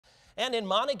And in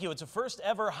Montague, it's a first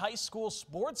ever high school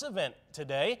sports event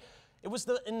today. It was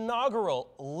the inaugural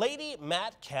Lady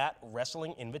Mat Cat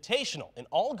Wrestling Invitational, an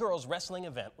all-girls wrestling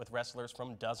event with wrestlers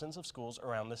from dozens of schools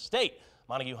around the state.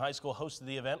 Montague High School hosted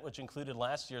the event, which included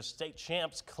last year's state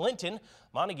champs Clinton.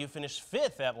 Montague finished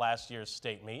 5th at last year's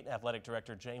state meet. Athletic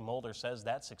Director Jay Mulder says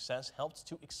that success helped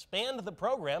to expand the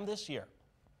program this year.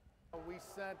 We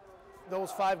sent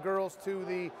those 5 girls to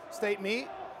the state meet,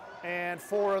 and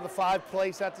 4 of the 5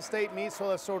 placed at the state meet, so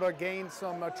that sort of gained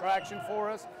some traction for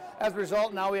us. As a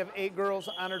result, now we have 8 girls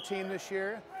on our team this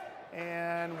year,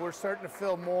 and we're starting to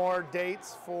fill more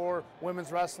dates for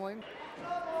women's wrestling.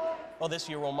 Well, this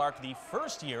year will mark the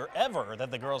first year ever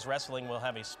that the girls wrestling will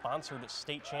have a sponsored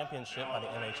state championship by the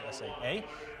MHSAA.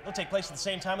 It'll take place at the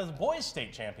same time as the boys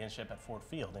state championship at Ford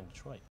Field in Detroit.